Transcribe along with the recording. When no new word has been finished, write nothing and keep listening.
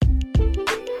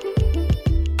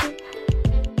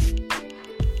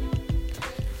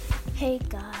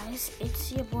guys,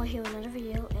 it's your boy here with another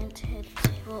video and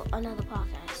another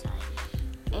podcast.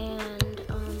 And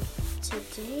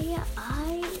today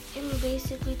I am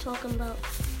basically talking about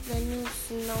the new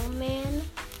snowman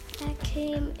that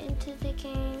came into the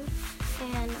game,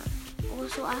 and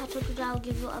also I had told you that I'll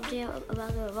give you an update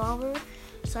about the revolver.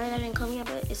 Sorry that didn't come yet,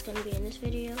 but it's gonna be in this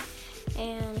video.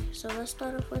 And so let's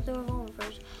start off with the revolver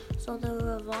first. So the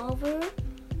revolver,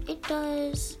 it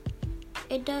does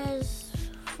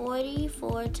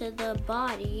 44 to the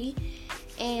body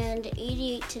and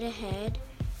 88 to the head.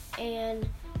 And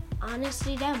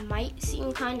honestly, that might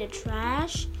seem kind of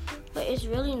trash, but it's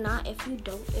really not. If you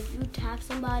tap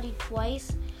somebody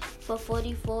twice for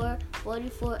 44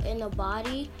 in the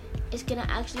body, it's gonna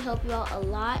actually help you out a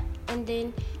lot. And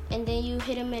then you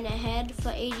hit him in the head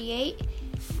for 88.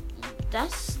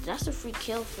 That's a free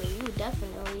kill for you,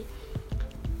 definitely.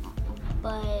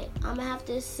 But I'm gonna have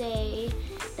to say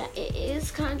that it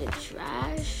is kind of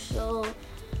trash. So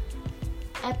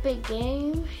Epic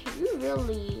Game, you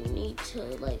really need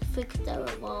to fix that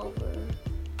revolver.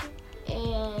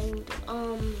 And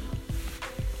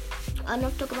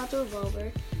enough talk about the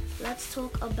revolver. Let's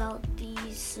talk about the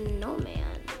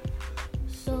snowman.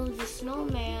 So the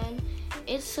snowman,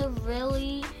 it's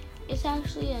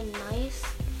actually a nice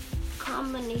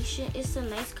combination. It's a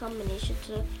nice combination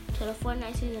to the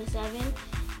Fortnite Season 7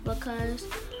 because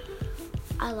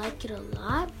I like it a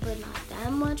lot, but not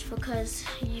that much because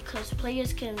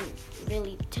players can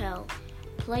really tell.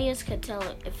 Players can tell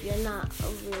if you're not a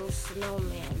real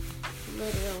snowman,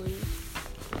 literally.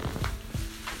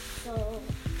 So,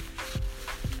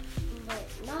 but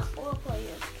not all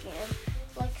players can.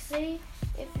 Say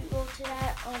if you go to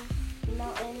that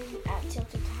mountain at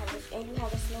Tilted Towers and you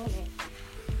have a snowman,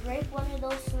 break one of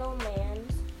those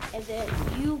snowmans, and then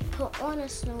you put on a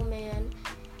snowman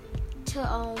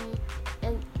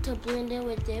to blend in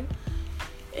with them,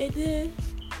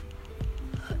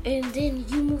 and then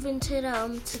you move into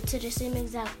the same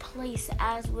exact place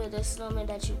as where the snowman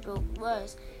that you built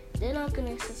was. They're not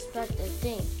gonna suspect a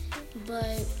thing.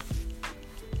 But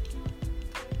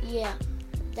yeah,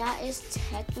 that is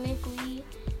technically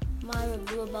my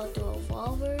review about the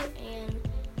revolver and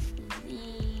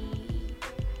the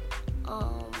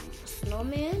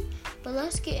snowman. But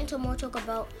let's get into more talk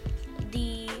about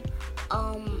the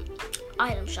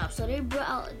item shop. So they brought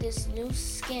out this new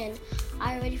skin.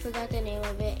 I already forgot the name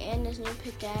of it, and this new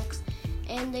pickaxe.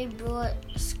 And they brought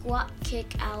Squat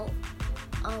Kick out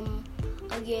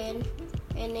again,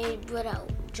 and they brought out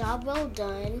Job Well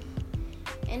Done.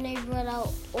 And they brought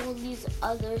out all these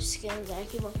other skins that I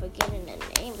keep on forgetting the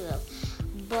names of.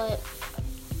 But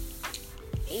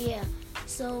yeah,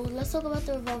 so let's talk about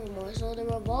the revolver more. So the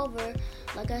revolver,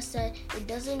 like I said, it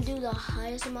doesn't do the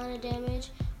highest amount of damage.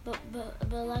 But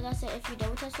like I said, if you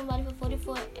double tap somebody for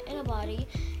 44 in the body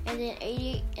and then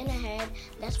 88 in the head,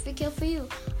 that's free kill for you.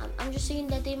 I'm just saying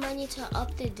that they might need to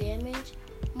up the damage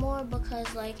more because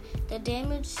the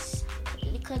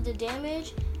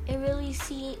damage,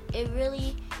 it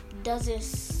really doesn't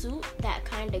suit that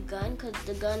kind of gun because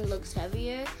the gun looks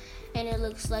heavier and it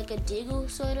looks like a Deagle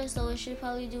sorta, so it should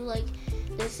probably do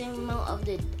the same amount of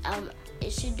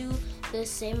it should do the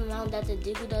same amount that the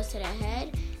Deagle does to the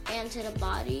head and to the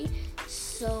body.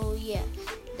 So yeah,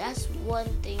 that's one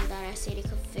thing that I say they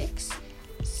could fix.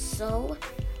 So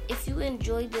if you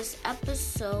enjoyed this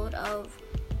episode of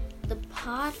the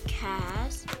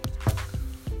podcast,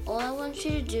 all I want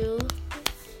you to do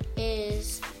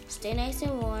is stay nice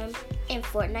and warm and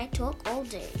Fortnite talk all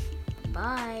day.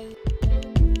 Bye.